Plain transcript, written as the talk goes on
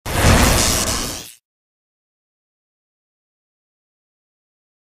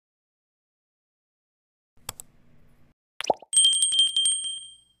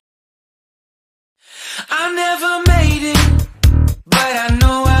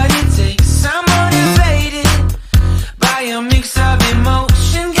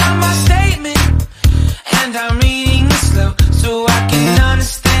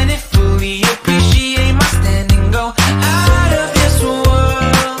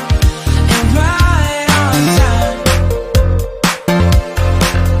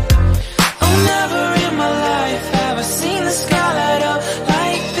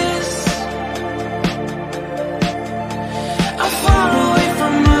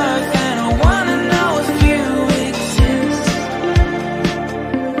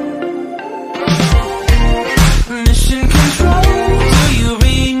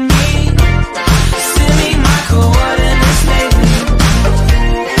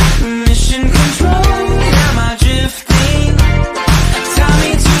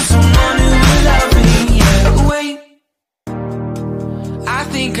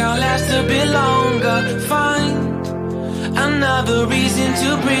reason to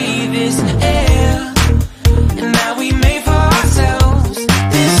breathe this air, and that we made for ourselves.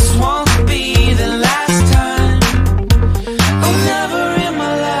 This won't be the last time. Oh, never in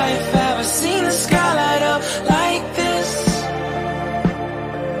my life have I seen the sky light up like this.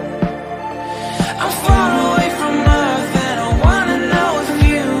 I'm far away from Earth and I wanna know if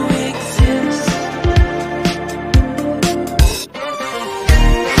you exist.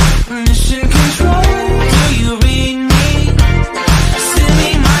 Mission control, do you read me? Send me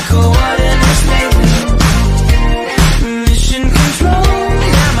my coordinates lately. Mission control,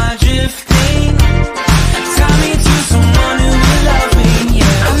 am I drifting? Tie me to someone who will love me,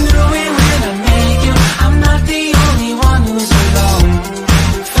 yeah. I knew it when I met you, I'm not the only one who's alone.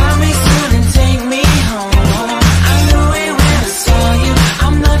 Find me soon and take me home. I knew it when I saw you,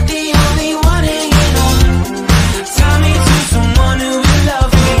 I'm not the only one hanging on. Tie me to someone who will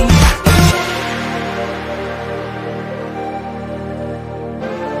love me.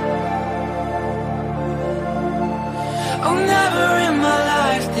 Oh, never in my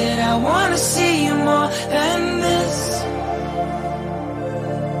life did I wanna see you more than this.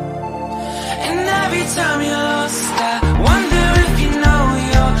 And every time you're